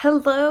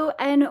Hello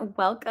and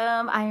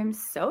welcome. I am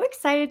so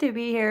excited to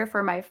be here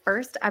for my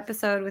first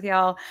episode with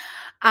y'all.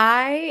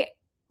 I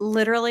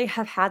literally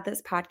have had this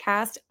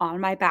podcast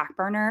on my back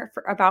burner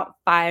for about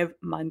 5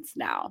 months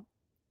now.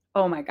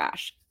 Oh my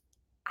gosh.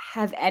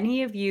 Have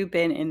any of you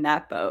been in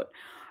that boat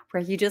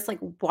where you just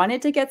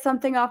wanted to get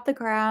something off the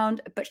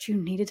ground, but you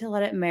needed to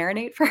let it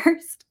marinate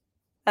first?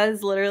 That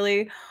is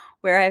literally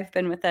where I've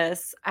been with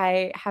this.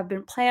 I have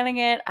been planning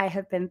it, I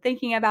have been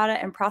thinking about it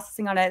and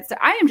processing on it. So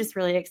I am just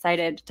really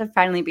excited to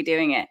finally be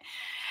doing it.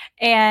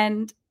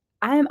 And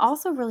I am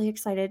also really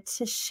excited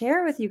to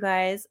share with you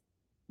guys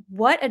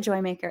what a joy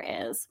maker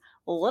is,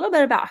 a little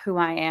bit about who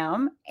I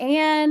am,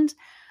 and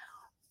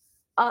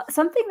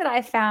something that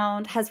I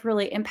found has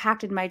really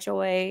impacted my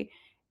joy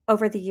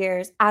over the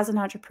years as an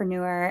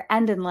entrepreneur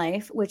and in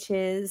life, which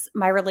is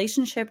my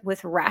relationship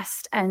with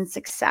rest and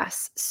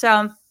success.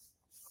 So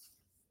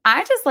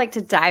I just like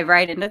to dive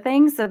right into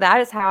things. So that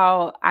is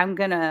how I'm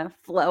going to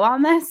flow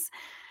on this.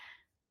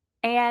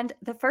 And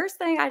the first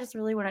thing I just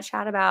really want to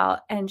chat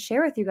about and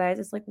share with you guys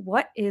is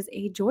what is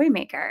a joy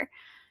maker?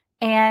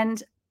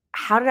 And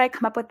how did I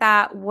come up with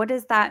that? What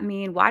does that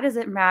mean? Why does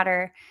it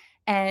matter?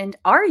 And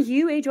are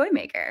you a joy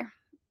maker?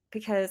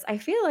 Because I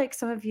feel like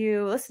some of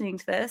you listening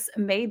to this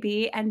may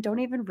be and don't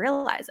even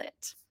realize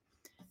it.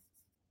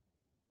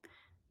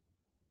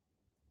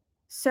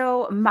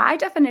 So, my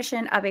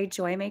definition of a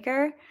joy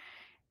maker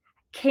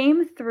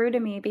came through to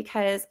me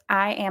because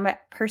I am a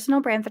personal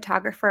brand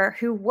photographer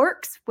who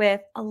works with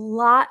a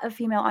lot of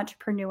female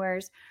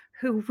entrepreneurs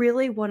who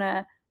really want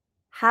to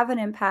have an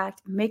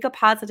impact, make a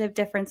positive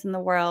difference in the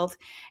world,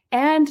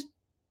 and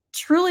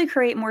truly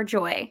create more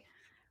joy,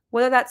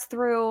 whether that's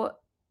through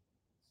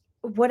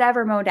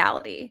whatever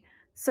modality.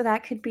 So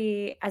that could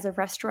be as a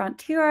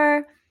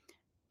restaurateur,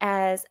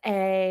 as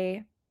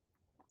a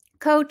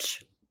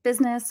coach,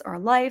 business or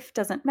life,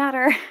 doesn't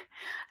matter,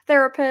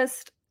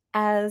 therapist,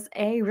 as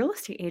a real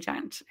estate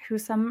agent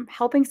who's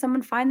helping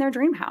someone find their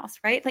dream house,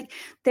 right? Like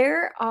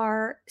there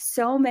are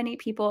so many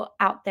people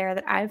out there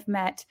that I've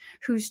met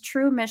whose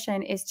true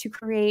mission is to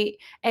create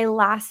a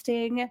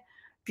lasting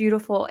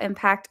beautiful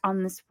impact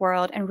on this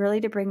world and really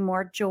to bring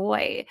more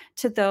joy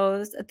to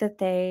those that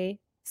they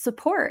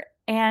support.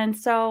 And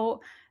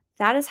so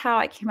that is how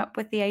I came up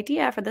with the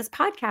idea for this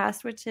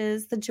podcast, which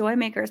is the Joy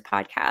Makers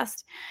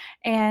podcast.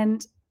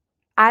 And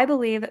I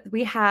believe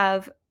we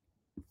have,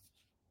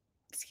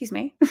 excuse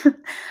me,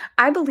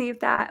 I believe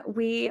that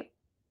we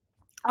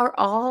are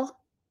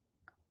all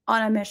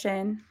on a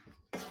mission,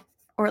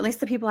 or at least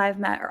the people I've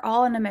met are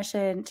all on a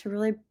mission to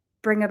really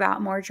bring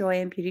about more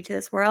joy and beauty to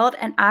this world.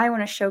 And I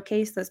want to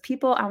showcase those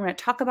people. I want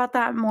to talk about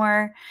that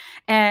more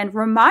and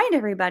remind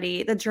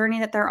everybody the journey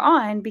that they're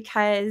on,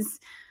 because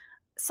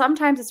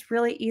sometimes it's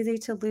really easy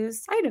to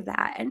lose sight of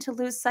that and to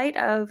lose sight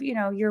of,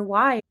 your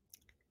why.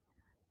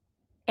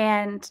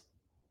 And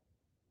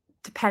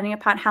depending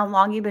upon how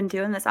long you've been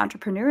doing this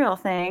entrepreneurial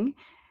thing,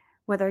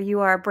 whether you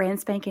are brand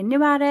spanking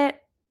new at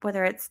it,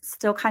 whether it's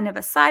still kind of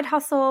a side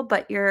hustle,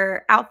 but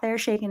you're out there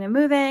shaking and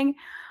moving,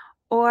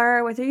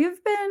 or whether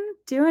you've been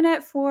doing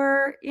it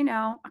for,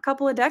 a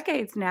couple of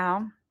decades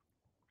now,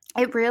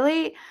 it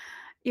really,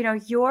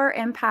 your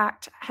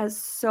impact has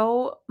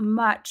so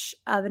much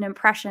of an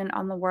impression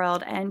on the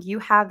world and you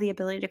have the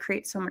ability to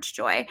create so much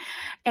joy.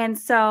 And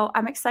so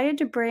I'm excited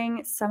to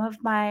bring some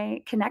of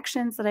my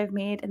connections that I've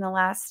made in the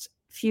last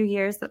few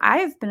years that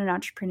I've been an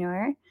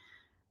entrepreneur.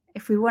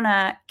 If we want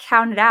to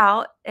count it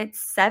out, it's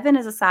 7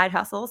 as a side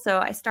hustle. So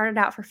I started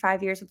out for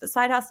 5 years with the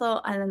side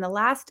hustle, and then the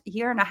last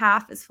year and a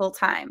half is full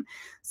time.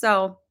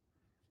 So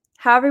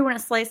however you want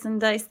to slice and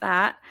dice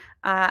that,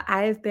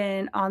 I've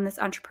been on this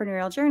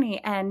entrepreneurial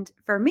journey. And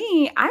for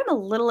me, I'm a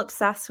little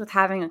obsessed with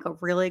having a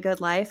really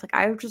good life. Like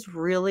I just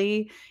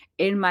really,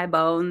 in my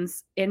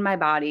bones, in my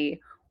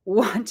body,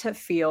 want to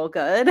feel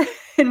good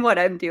in what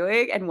I'm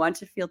doing and want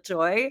to feel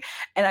joy.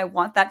 And I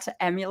want that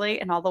to emulate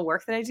in all the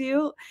work that I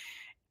do.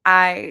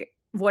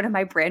 One of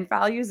my brand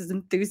values is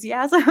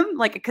enthusiasm,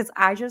 because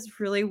I just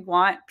really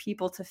want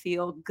people to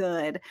feel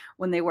good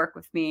when they work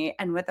with me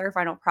and with their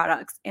final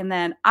products. And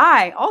then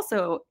I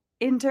also,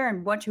 in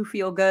turn, want to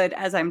feel good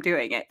as I'm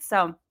doing it.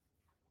 So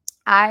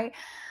I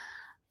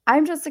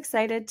I'm just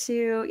excited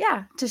to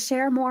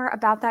share more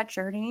about that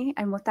journey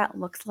and what that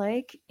looks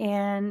like.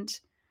 And,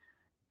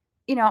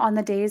 on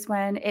the days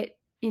when it,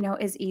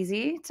 is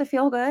easy to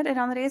feel good and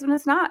on the days when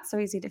it's not so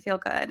easy to feel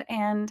good,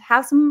 and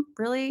have some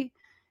really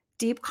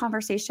deep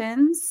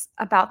conversations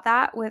about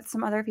that with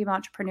some other female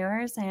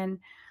entrepreneurs and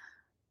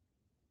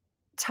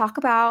talk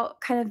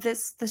about kind of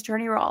this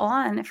journey we're all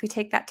on. If we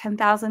take that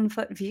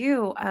 10,000-foot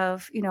view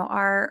of,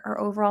 our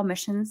overall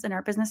missions in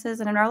our businesses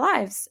and in our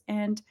lives,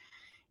 and,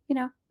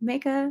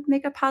 make a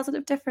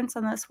positive difference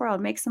in this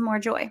world, make some more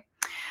joy.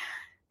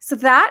 So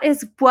that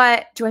is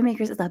what Joy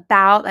Makers is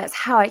about. That's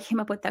how I came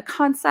up with the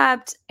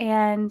concept.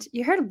 And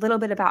you heard a little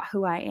bit about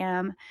who I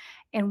am.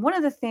 And one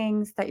of the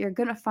things that you're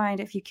going to find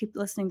if you keep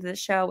listening to the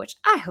show, which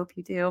I hope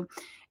you do,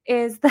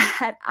 is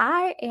that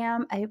I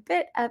am a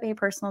bit of a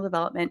personal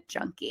development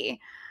junkie.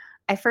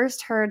 I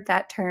first heard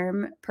that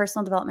term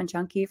personal development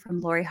junkie from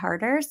Lori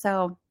Harder.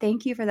 So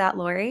thank you for that,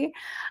 Lori.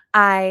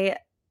 I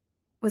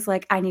was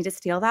like, I need to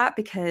steal that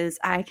because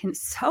I can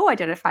so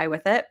identify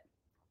with it.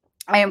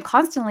 I am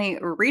constantly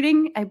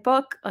reading a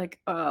book, like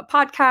a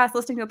podcast,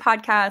 listening to a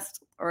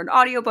podcast or an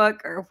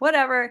audiobook or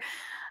whatever,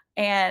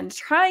 and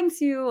trying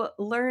to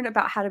learn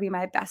about how to be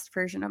my best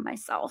version of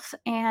myself.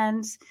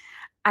 And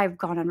I've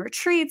gone on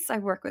retreats,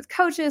 I've worked with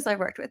coaches, I've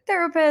worked with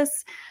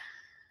therapists,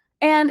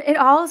 and it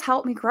all has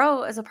helped me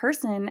grow as a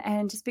person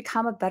and just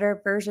become a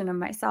better version of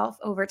myself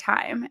over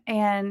time.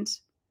 And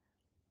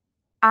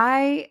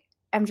I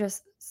am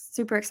just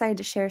super excited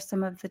to share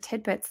some of the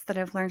tidbits that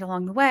I've learned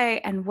along the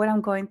way and what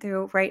I'm going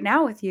through right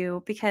now with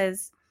you,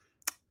 because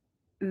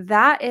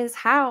that is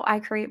how I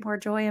create more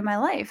joy in my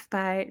life,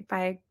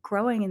 by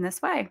growing in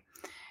this way.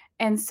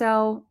 And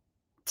so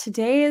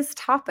today's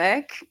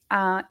topic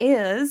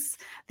is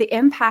the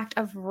impact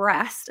of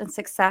rest and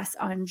success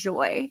on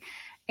joy.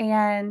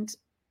 And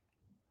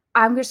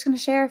I'm just going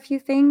to share a few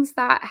things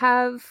that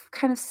have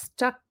kind of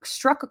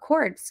struck a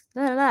chord,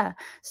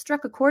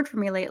 struck a chord for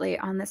me lately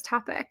on this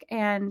topic.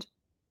 And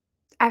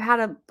I've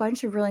had a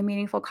bunch of really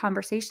meaningful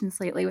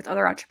conversations lately with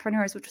other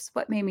entrepreneurs, which is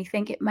what made me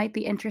think it might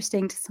be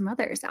interesting to some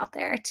others out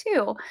there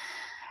too.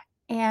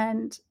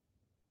 And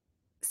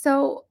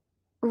so,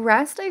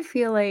 rest, I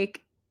feel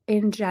like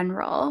in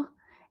general,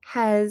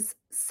 has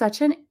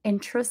such an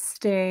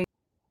interesting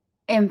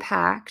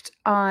impact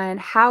on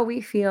how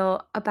we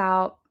feel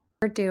about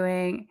what we're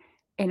doing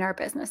in our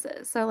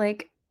businesses. So,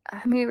 like,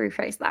 let me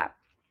rephrase that.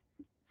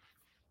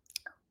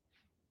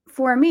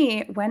 For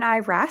me, when I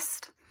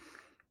rest,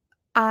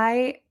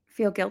 I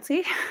feel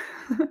guilty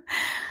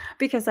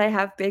because I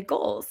have big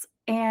goals.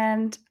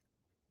 And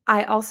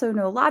I also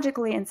know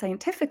logically and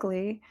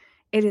scientifically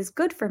it is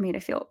good for me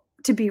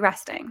to be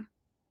resting.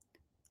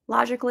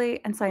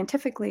 Logically and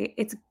scientifically,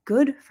 it's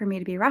good for me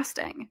to be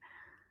resting.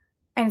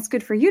 And it's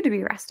good for you to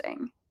be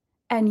resting.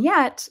 And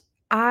yet,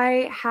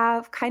 I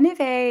have kind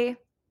of a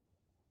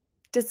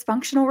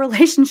dysfunctional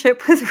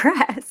relationship with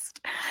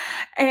rest.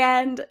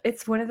 And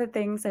it's one of the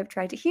things I've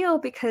tried to heal,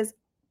 because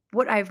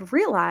what I've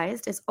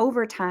realized is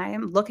over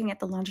time, looking at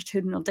the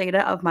longitudinal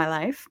data of my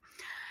life,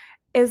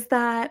 is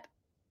that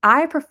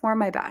I perform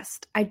my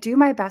best. I do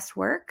my best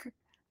work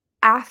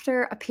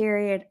after a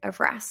period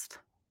of rest,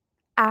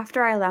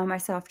 after I allow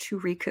myself to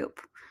recoup,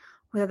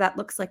 whether that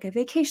looks like a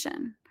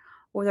vacation,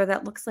 whether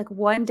that looks like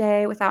one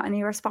day without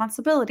any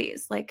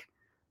responsibilities, like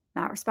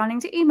not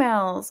responding to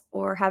emails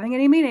or having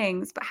any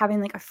meetings, but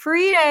having like a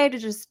free day to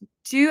just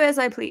do as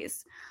I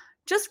please.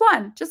 Just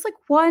like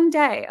one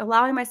day,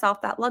 allowing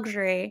myself that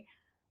luxury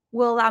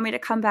will allow me to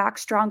come back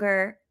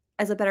stronger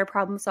as a better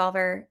problem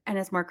solver and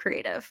as more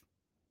creative.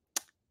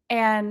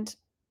 And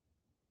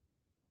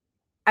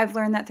I've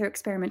learned that through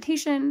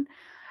experimentation.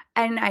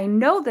 And I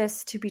know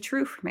this to be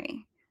true for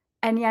me.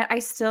 And yet I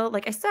still,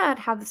 like I said,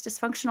 have this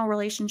dysfunctional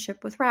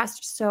relationship with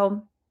rest.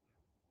 So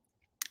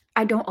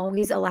I don't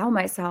always allow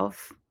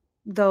myself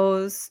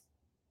those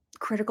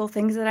critical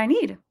things that I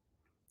need.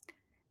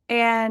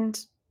 And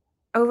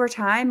over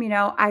time,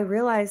 I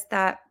realized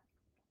that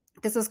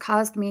this has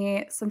caused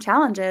me some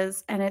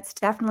challenges, and it's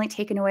definitely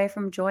taken away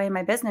from joy in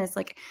my business.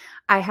 Like,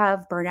 I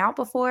have burnout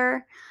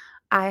before.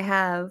 I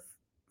have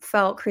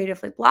felt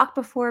creatively blocked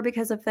before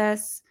because of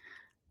this.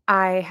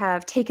 I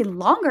have taken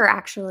longer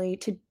actually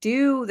to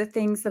do the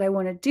things that I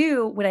want to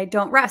do when I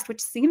don't rest, which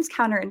seems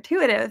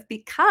counterintuitive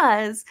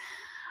because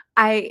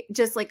I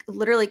just like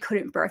literally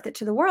couldn't birth it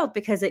to the world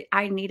because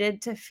I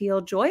needed to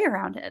feel joy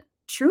around it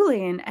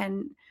truly.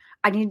 And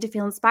I needed to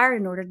feel inspired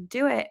in order to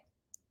do it.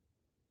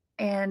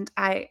 And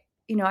I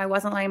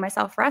wasn't letting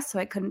myself rest, so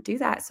I couldn't do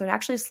that. So it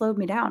actually slowed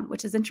me down,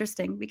 which is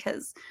interesting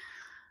because,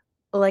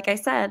 like I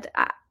said,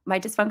 my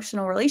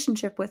dysfunctional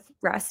relationship with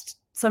rest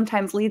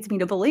sometimes leads me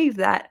to believe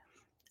that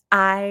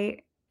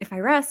if I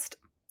rest,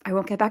 I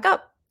won't get back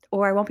up,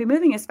 or I won't be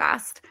moving as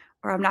fast,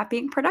 or I'm not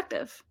being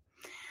productive.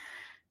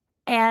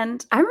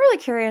 And I'm really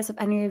curious if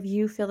any of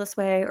you feel this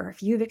way, or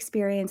if you've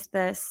experienced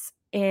this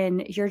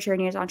in your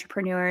journey as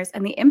entrepreneurs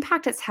and the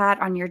impact it's had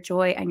on your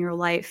joy and your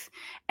life.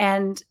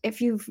 And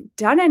if you've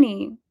done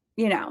any,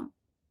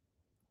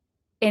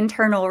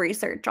 internal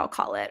research, I'll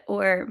call it,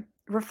 or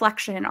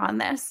reflection on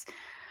this.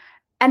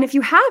 And if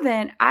you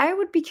haven't, I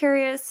would be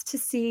curious to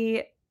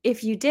see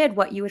if you did,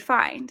 what you would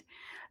find,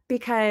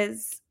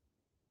 because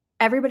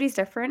everybody's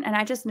different. And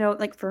I just know,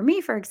 like for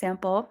me, for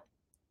example,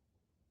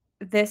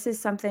 this is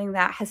something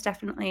that has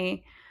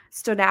definitely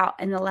stood out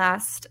in the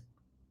last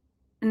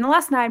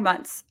 9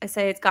 months. I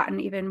say it's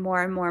gotten even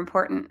more and more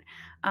important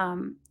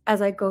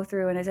as I go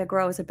through and as I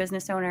grow as a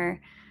business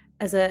owner,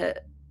 as a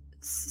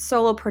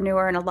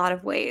solopreneur in a lot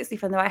of ways.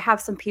 Even though I have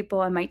some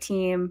people on my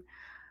team,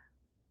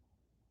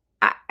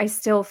 I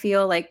still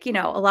feel like, a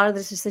lot of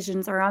the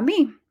decisions are on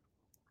me.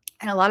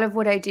 And a lot of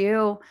what I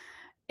do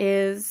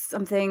is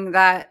something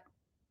that,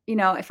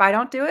 if I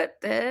don't do it,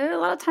 a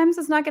lot of times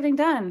it's not getting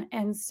done.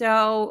 And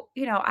so,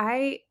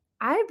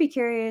 I'd be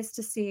curious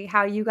to see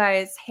how you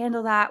guys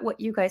handle that, what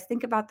you guys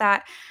think about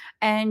that,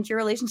 and your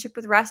relationship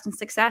with rest and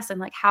success and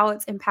like how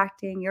it's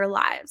impacting your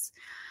lives.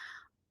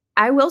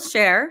 I will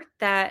share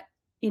that,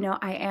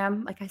 I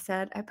am, like I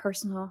said, a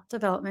personal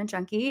development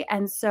junkie.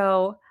 And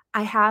so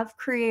I have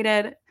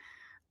created,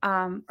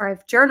 or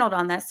I've journaled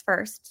on this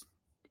first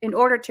in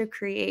order to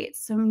create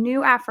some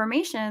new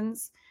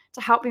affirmations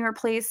to help me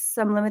replace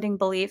some limiting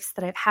beliefs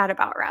that I've had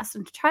about rest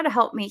and to try to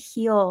help me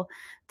heal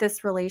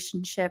this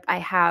relationship I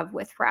have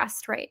with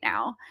rest right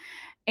now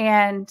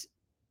and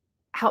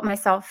help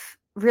myself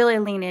really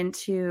lean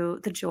into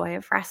the joy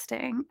of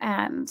resting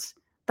and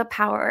the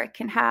power it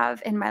can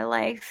have in my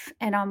life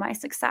and on my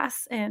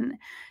success in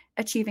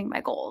achieving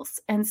my goals.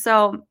 And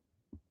so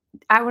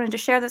I wanted to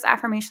share those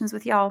affirmations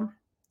with y'all.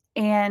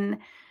 And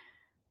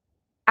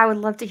I would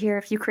love to hear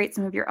if you create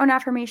some of your own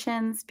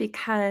affirmations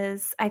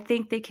because I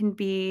think they can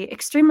be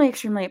extremely,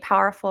 extremely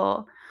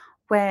powerful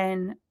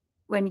when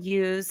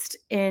used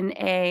in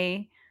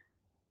a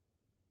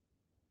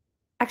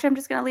actually, I'm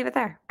just going to leave it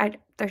there.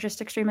 They're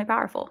just extremely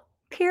powerful.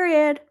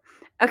 Period.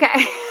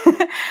 Okay.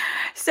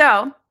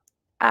 So,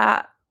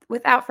 uh,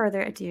 without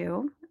further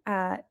ado,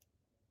 I'm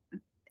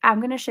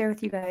going to share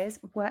with you guys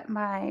what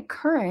my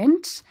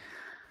current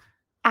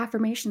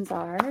affirmations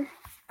are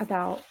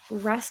about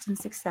rest and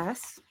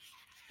success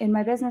in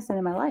my business and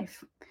in my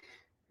life.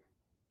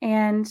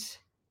 And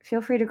feel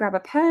free to grab a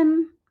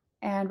pen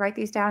and write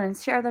these down and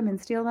share them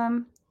and steal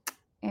them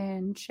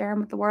and share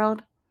them with the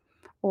world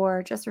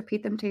or just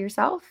repeat them to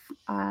yourself.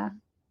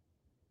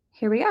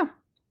 Here we go.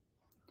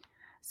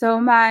 So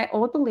my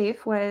old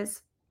belief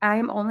was I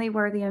am only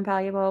worthy and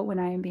valuable when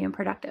I am being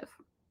productive.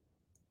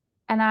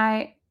 And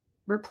I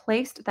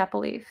replaced that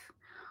belief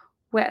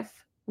with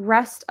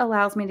rest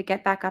allows me to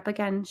get back up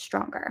again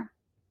stronger.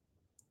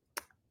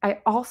 I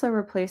also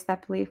replaced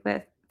that belief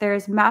with there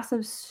is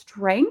massive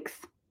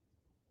strength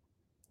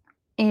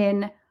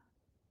in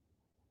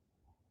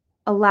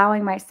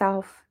allowing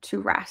myself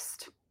to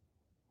rest.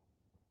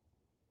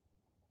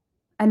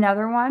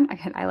 Another one,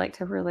 again, I like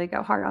to really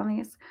go hard on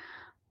these,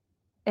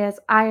 is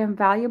I am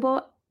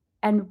valuable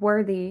and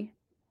worthy,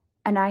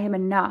 and I am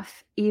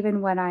enough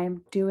even when I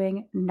am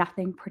doing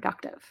nothing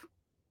productive.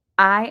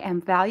 I am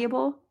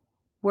valuable,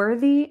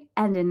 worthy,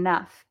 and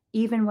enough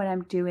even when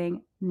I'm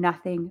doing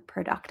nothing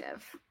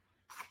productive.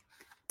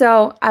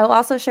 So I'll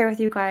also share with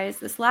you guys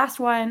this last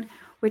one,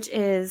 which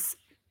is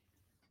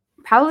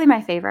probably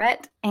my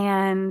favorite.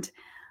 And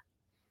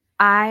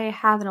I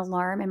have an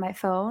alarm in my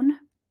phone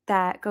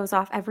that goes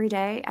off every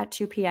day at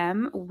 2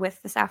 p.m. with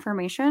this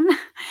affirmation.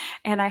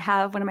 And I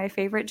have one of my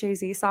favorite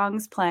Jay-Z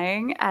songs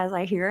playing as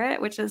I hear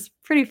it, which is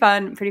pretty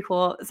fun, pretty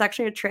cool. It's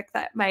actually a trick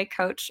that my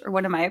coach or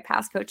one of my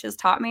past coaches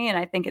taught me, and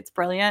I think it's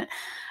brilliant.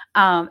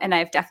 And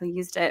I've definitely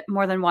used it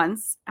more than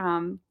once.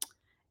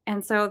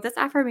 And so this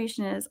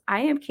affirmation is, I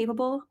am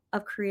capable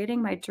of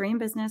creating my dream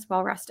business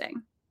while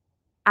resting.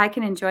 I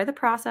can enjoy the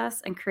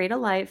process and create a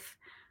life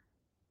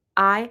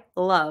I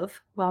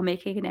love while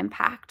making an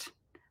impact,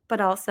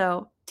 but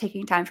also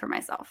taking time for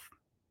myself.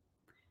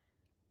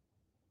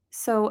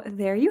 So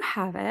there you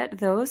have it.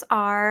 Those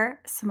are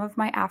some of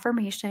my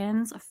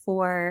affirmations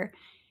for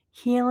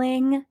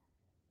healing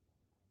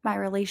my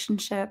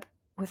relationship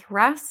with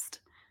rest,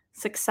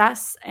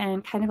 success,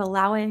 and kind of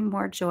allowing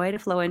more joy to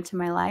flow into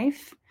my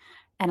life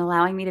and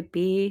allowing me to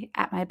be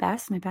at my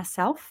best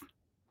self.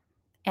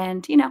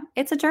 And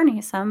it's a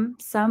journey. Some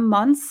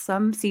months,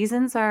 some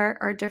seasons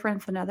are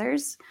different than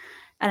others,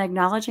 and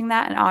acknowledging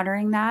that and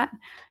honoring that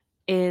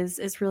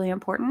is really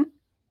important.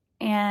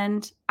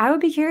 And I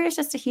would be curious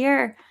just to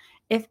hear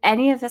if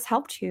any of this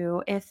helped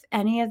you, if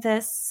any of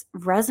this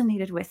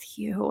resonated with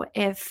you,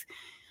 if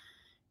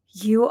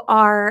you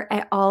are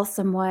at all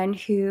someone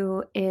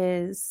who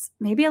is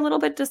maybe a little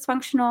bit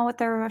dysfunctional with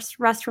their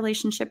rest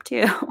relationship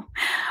too,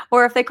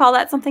 or if they call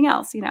that something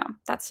else,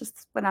 that's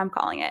just what I'm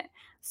calling it.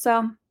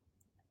 So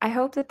I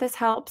hope that this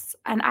helps.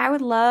 And I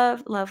would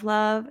love, love,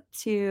 love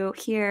to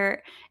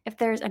hear if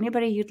there's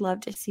anybody you'd love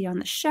to see on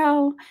the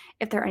show,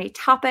 if there are any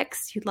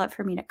topics you'd love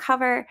for me to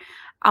cover.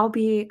 I'll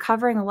be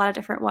covering a lot of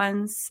different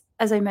ones.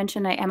 As I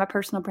mentioned, I am a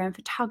personal brand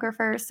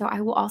photographer, so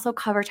I will also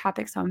cover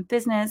topics on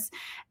business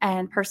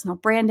and personal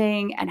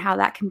branding and how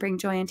that can bring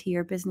joy into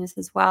your business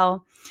as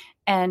well.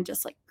 And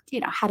just like,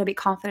 how to be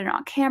confident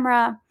on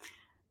camera.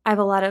 I have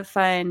a lot of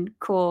fun,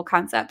 cool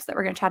concepts that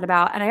we're going to chat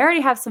about. And I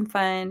already have some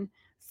fun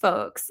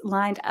folks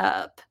lined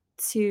up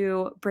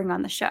to bring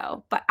on the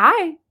show, but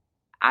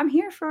I'm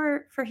here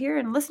for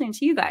hearing and listening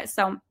to you guys.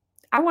 So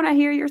I want to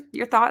hear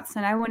your thoughts,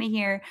 and I want to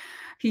hear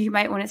who you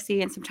might want to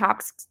see in some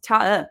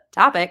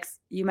topics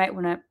you might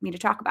want me to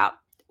talk about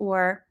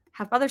or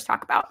have others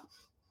talk about.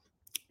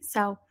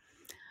 So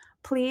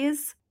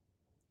please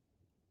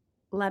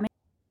let me.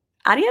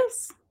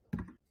 Adios.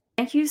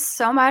 Thank you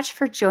so much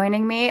for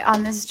joining me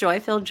on this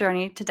joy-filled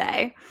journey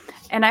today.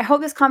 And I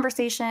hope this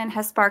conversation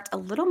has sparked a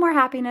little more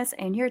happiness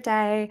in your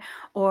day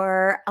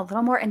or a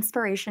little more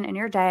inspiration in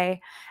your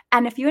day.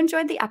 And if you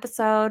enjoyed the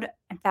episode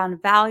and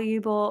found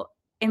valuable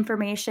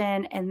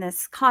information and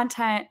this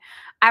content,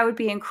 I would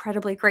be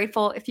incredibly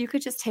grateful if you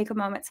could just take a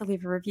moment to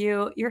leave a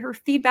review. Your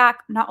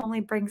feedback not only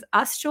brings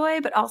us joy,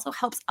 but also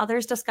helps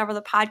others discover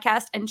the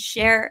podcast and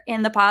share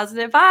in the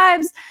positive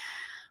vibes.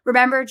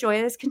 Remember,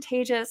 joy is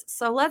contagious,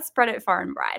 so let's spread it far and wide.